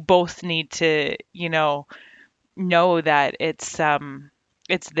we both need to, know that it's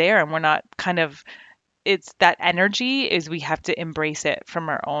there and we're not kind of it's that energy is we have to embrace it from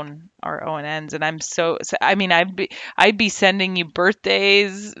our own ends. And I'm so I mean I'd be sending you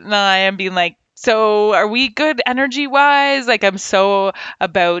birthdays. No, I am being like, so are we good energy wise? Like I'm so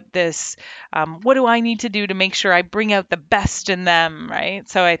about this. What do I need to do to make sure I bring out the best in them, right?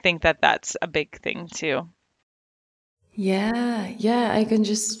 So I think that that's a big thing too. Yeah, yeah, I can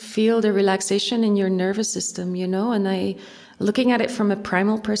just feel the relaxation in your nervous system, and looking at it from a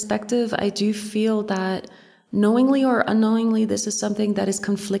primal perspective, I do feel that knowingly or unknowingly, this is something that is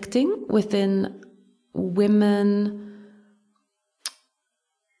conflicting within women,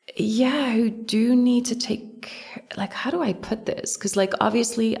 yeah, who do need to take, like, how do I put this? Because, like,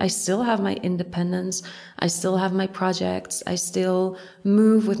 obviously, I still have my independence, I still have my projects, I still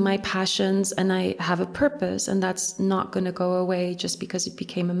move with my passions, and I have a purpose, and that's not going to go away just because it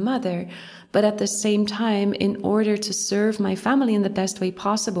became a mother. But at the same time, in order to serve my family in the best way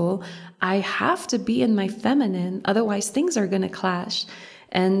possible, I have to be in my feminine, otherwise, things are going to clash.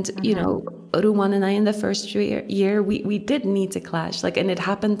 And, Hmm. Ruwan and I in the first year, we did need to clash. Like, and it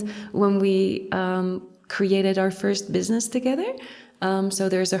happened when we created our first business together. So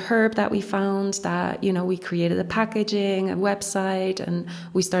there's a herb that we found that, we created a packaging, a website, and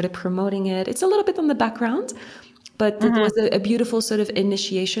we started promoting it. It's a little bit on the background, but it Hmm. was a beautiful sort of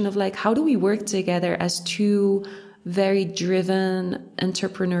initiation of like, how do we work together as two very driven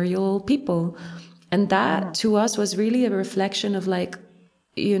entrepreneurial people? And that Hmm. to us was really a reflection of like,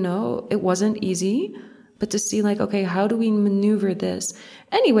 it wasn't easy, but to see like, okay, how do we maneuver this?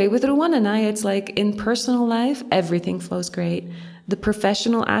 Anyway, with Ruwan and I, it's like in personal life, everything flows great. The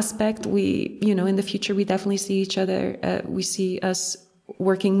professional aspect, in the future, we definitely see each other. We see us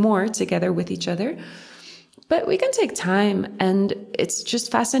working more together with each other. But we can take time. And it's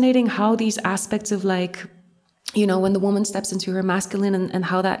just fascinating how these aspects of like, when the woman steps into her masculine and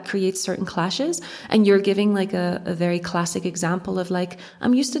how that creates certain clashes. And you're giving like a very classic example of like,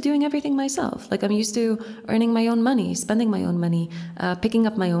 I'm used to doing everything myself. Like I'm used to earning my own money, spending my own money, picking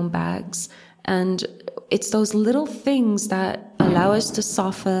up my own bags. And it's those little things that allow us to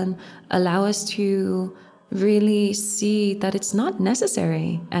soften, allow us to really see that it's not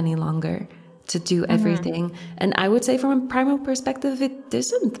necessary any longer to do Hmm. everything. And I would say from a primal perspective, it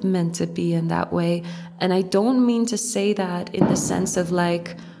isn't meant to be in that way. And I don't mean to say that in the sense of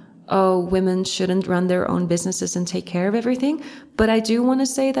like, oh, women shouldn't run their own businesses and take care of everything. But I do want to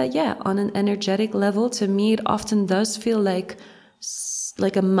say that, yeah, on an energetic level, to me, it often does feel like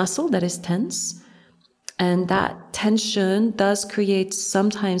a muscle that is tense. And that tension does create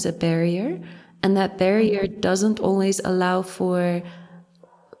sometimes a barrier. And that barrier doesn't always allow for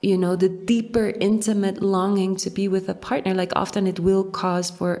the deeper intimate longing to be with a partner. Like often it will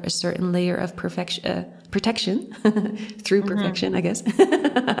cause for a certain layer of protection through Hmm. perfection, I guess.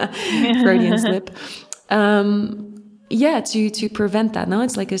 Freudian slip. Yeah, to prevent that. Now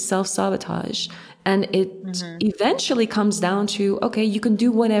it's like a self-sabotage. And it eventually comes down to, okay, you can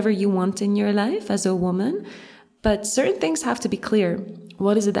do whatever you want in your life as a woman, but certain things have to be clear.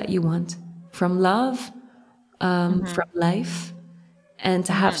 What is it that you want from love, from life? And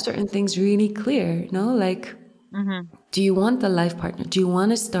to have certain things really clear, like, do you want a life partner? Do you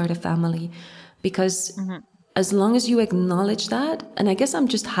want to start a family? Because as long as you acknowledge that, and I guess I'm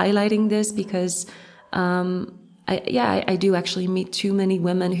just highlighting this because I do actually meet too many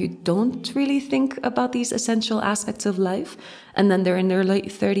women who don't really think about these essential aspects of life. And then they're in their late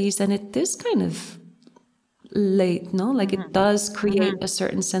 30s and it is kind of late, no? Like it does create a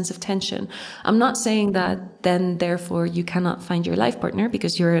certain sense of tension. I'm not saying that then therefore you cannot find your life partner,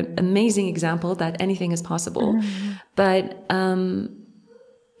 because you're an amazing example that anything is possible. But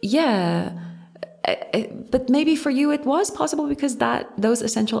but maybe for you it was possible because those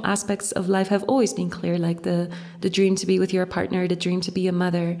essential aspects of life have always been clear, like the dream to be with your partner, the dream to be a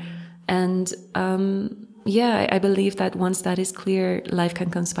mother. And I believe that once that is clear, life can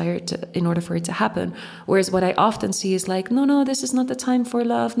conspire in order for it to happen. Whereas what I often see is like, no, this is not the time for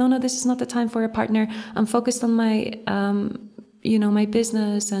love. No, this is not the time for a partner. I'm focused on my my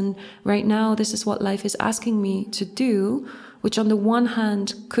business, and right now this is what life is asking me to do, which on the one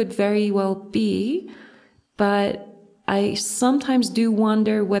hand could very well be, but I sometimes do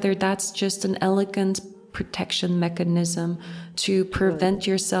wonder whether that's just an elegant protection mechanism to prevent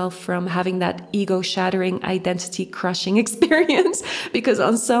yourself from having that ego-shattering, identity-crushing experience, because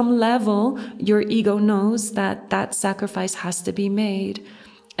on some level, your ego knows that sacrifice has to be made.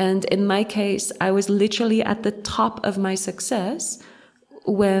 And in my case, I was literally at the top of my success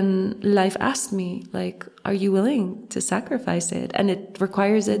when life asked me, like, are you willing to sacrifice it? And it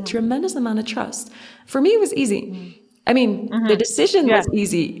requires a tremendous amount of trust. For me, it was easy. I mean, the decision was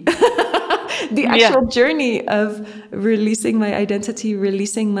easy. The actual journey of releasing my identity,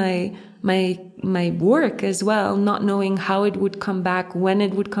 releasing my work as well, not knowing how it would come back, when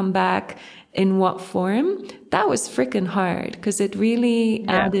it would come back, in what form, that was freaking hard because it really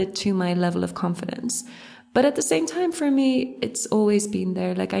added to my level of confidence. But at the same time, for me, it's always been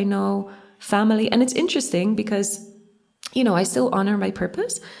there. Like, I know family, and it's interesting because, I still honor my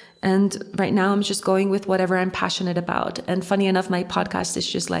purpose. And right now I'm just going with whatever I'm passionate about. And funny enough, my podcast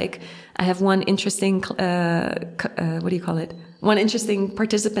is just like, I have one interesting, one interesting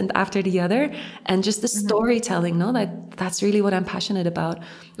participant after the other. And just the storytelling, that's really what I'm passionate about,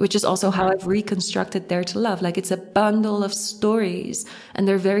 which is also how I've reconstructed Dare to Love. Like, it's a bundle of stories, and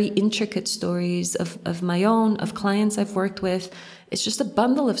they're very intricate stories of my own, of clients I've worked with. It's just a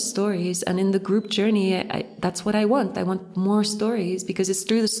bundle of stories. And in the group journey, that's what I want. I want more stories, because it's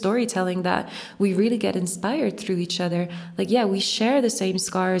through the storytelling that we really get inspired through each other. Like, we share the same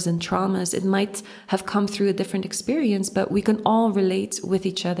scars and traumas. It might have come through a different experience, but we can all relate with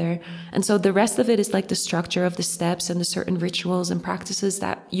each other. And so the rest of it is like the structure of the steps and the certain rituals and practices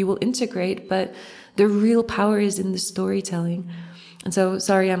that you will integrate. But the real power is in the storytelling. And so,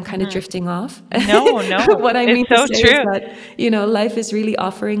 sorry, I'm kind of drifting off. No. What I mean so to say true. is that, life is really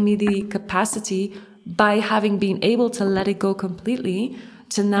offering me the capacity, by having been able to let it go completely,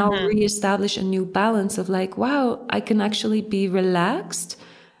 to now reestablish a new balance of like, wow, I can actually be relaxed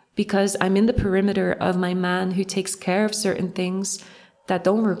because I'm in the perimeter of my man who takes care of certain things that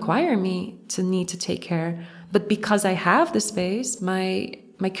don't require me to need to take care. But because I have the space, my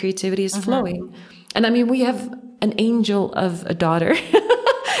creativity is flowing. And I mean, we have an angel of a daughter,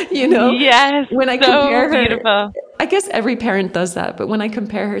 Yes, when I so compare her, beautiful. I guess every parent does that, but when I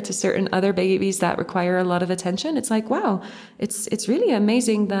compare her to certain other babies that require a lot of attention, it's like, wow, it's really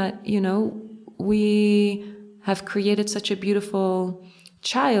amazing that, we have created such a beautiful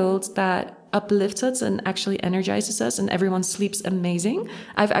child that uplifts us and actually energizes us, and everyone sleeps amazing.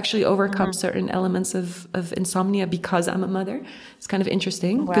 I've actually overcome certain elements of insomnia because I'm a mother. It's kind of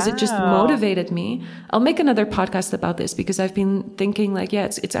interesting because it just motivated me. I'll make another podcast about this because I've been thinking like,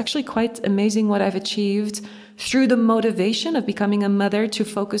 it's actually quite amazing what I've achieved through the motivation of becoming a mother, to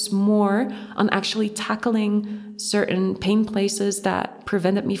focus more on actually tackling certain pain places that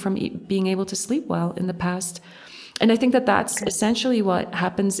prevented me from being able to sleep well in the past. And I think that that's essentially what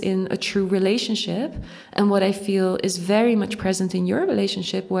happens in a true relationship, and what I feel is very much present in your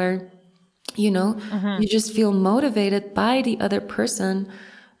relationship, where, you just feel motivated by the other person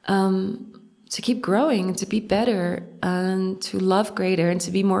to keep growing, to be better, and to love greater, and to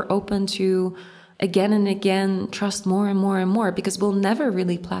be more open to, again and again, trust more and more and more, because we'll never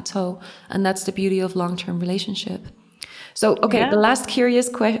really plateau. And that's the beauty of long-term relationship. So, okay, the last curious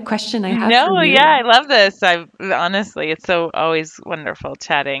question I have for you. I love this. Honestly, it's so always wonderful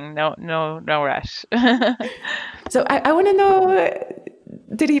chatting. No rush. So I want to know,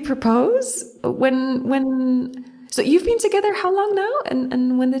 did he propose? So you've been together how long now?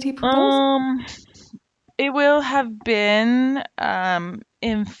 And when did he propose? Um, it will have been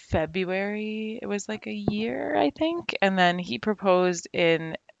in February. It was like a year, I think. And then he proposed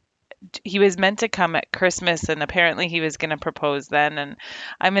in he was meant to come at Christmas and apparently he was going to propose then and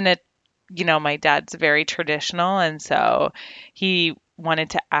I'm in a my dad's very traditional and so he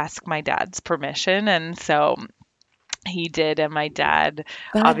wanted to ask my dad's permission and so he did and my dad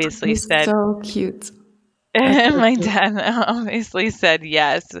That obviously is said so cute. That's and so my cute. dad obviously said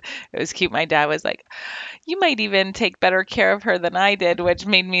yes. It was cute. My dad was like, "You might even take better care of her than I did," which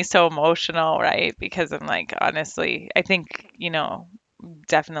made me so emotional, right? Because I'm like, honestly, I think,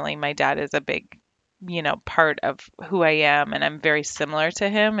 definitely my dad is a big, part of who I am and I'm very similar to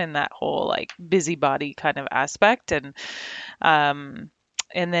him in that whole like busybody kind of aspect um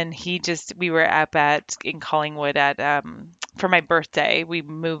and then we were at in Collingwood at for my birthday. We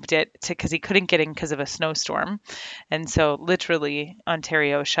moved it to because he couldn't get in because of a snowstorm. And so literally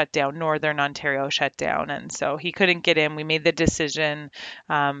Ontario shut down, Northern Ontario shut down. And so he couldn't get in. We made the decision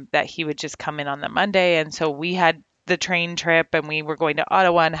that he would just come in on the Monday. And so we had the train trip and we were going to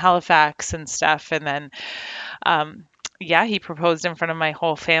Ottawa and Halifax and stuff. And then um, yeah, he proposed in front of my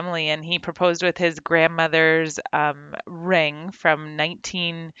whole family, and he proposed with his grandmother's ring from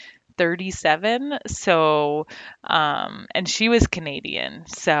 1937. So, and she was Canadian,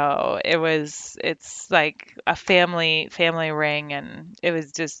 so it's like a family ring, and it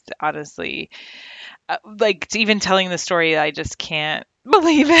was just honestly like even telling the story, I just can't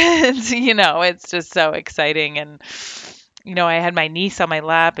believe it. It's just so exciting and I had my niece on my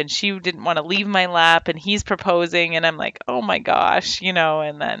lap and she didn't want to leave my lap and he's proposing and I'm like, "Oh my gosh,"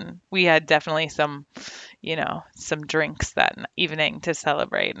 and then we had definitely some drinks that evening to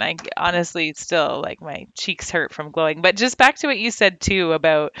celebrate. And I honestly still like my cheeks hurt from glowing. But just back to what you said too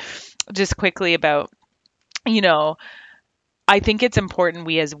about just quickly about, you know, I think it's important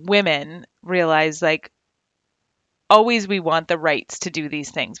we as women realize like always we want the rights to do these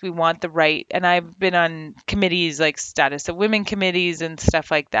things. We want the right. And I've been on committees like status of women committees and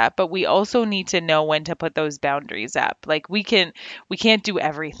stuff like that, but we also need to know when to put those boundaries up. Like we can't do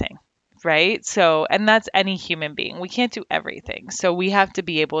everything, right? So, and that's any human being. We can't do everything. So we have to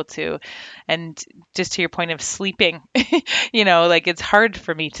be able to, and just to your point of sleeping, like it's hard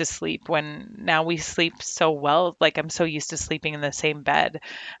for me to sleep when now we sleep so well. Like I'm so used to sleeping in the same bed.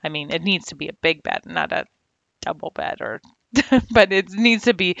 I mean, it needs to be a big bed, not a double bed or but it needs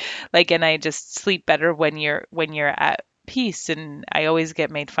to be like and I just sleep better when you're at peace and I always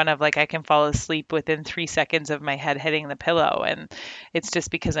get made fun of like I can fall asleep within 3 seconds of my head hitting the pillow and it's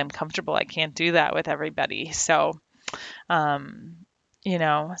just because I'm comfortable. I can't do that with everybody. So um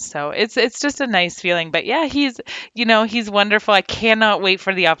so it's just a nice feeling. But yeah, he's wonderful. I cannot wait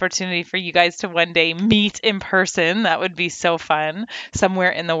for the opportunity for you guys to one day meet in person. That would be so fun.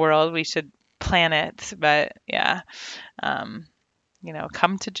 Somewhere in the world we should plan it. But yeah, um,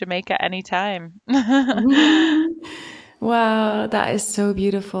 come to Jamaica anytime. Wow, that is so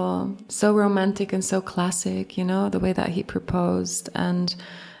beautiful. So romantic and so classic, the way that he proposed. And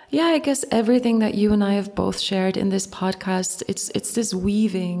yeah, I guess everything that you and I have both shared in this podcast, it's this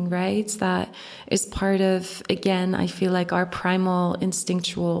weaving, right? That is part of, again, I feel like our primal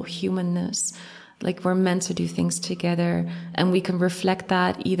instinctual humanness. Like we're meant to do things together and we can reflect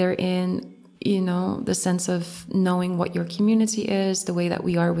that either in the sense of knowing what your community is, the way that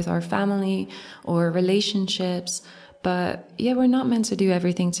we are with our family or relationships. But yeah, we're not meant to do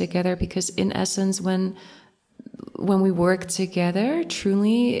everything together because in essence, when we work together,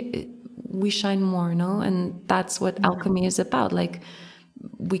 truly we shine more, no? And that's what alchemy is about. Like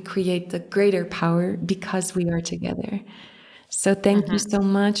we create the greater power because we are together. So thank you Mhm. so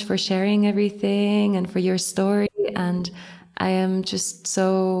much for sharing everything and for your story. And I am just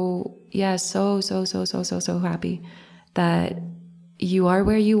so, yeah, so happy that you are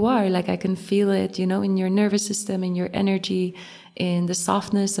where you are. Like I can feel it, in your nervous system, in your energy, in the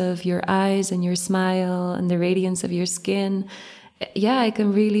softness of your eyes and your smile and the radiance of your skin. Yeah, I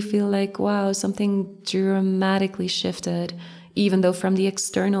can really feel like, wow, something dramatically shifted. Even though from the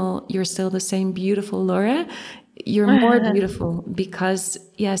external, you're still the same beautiful Laura, you're more beautiful because,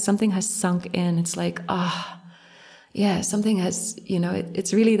 yeah, something has sunk in. It's like, yeah, something has,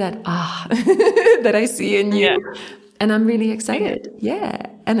 it's really that that I see in Yeah. you. And I'm really Yeah. excited. Yeah.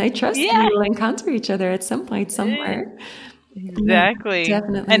 And I trust we Yeah. will encounter each other at some point somewhere. Yeah, Exactly.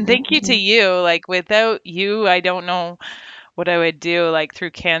 definitely, And thank you to definitely. you. Like without you, I don't know what I would do, like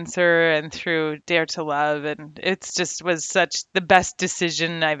through cancer and through Dare to Love. And it's just was such the best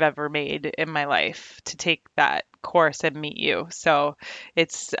decision I've ever made in my life to take that course and meet you. So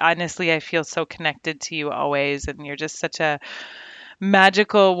it's honestly, I feel so connected to you always. And you're just such a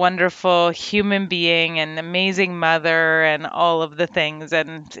magical, wonderful human being and amazing mother and all of the things.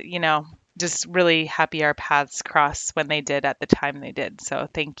 And, just really happy our paths crossed when they did at the time they did. So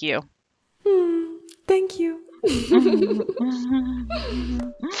thank you. Thank you.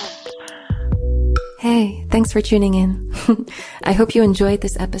 Hey, thanks for tuning in. I hope you enjoyed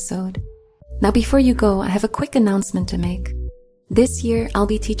this episode. Now, before you go, I have a quick announcement to make. This year, I'll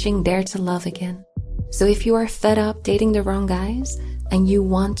be teaching Dare to Love again. So if you are fed up dating the wrong guys and you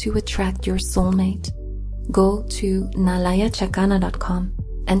want to attract your soulmate, go to nalayachakana.com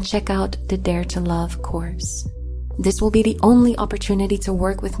and check out the Dare to Love course. This will be the only opportunity to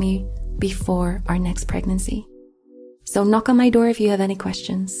work with me before our next pregnancy. So knock on my door if you have any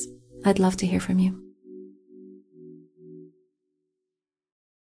questions. I'd love to hear from you.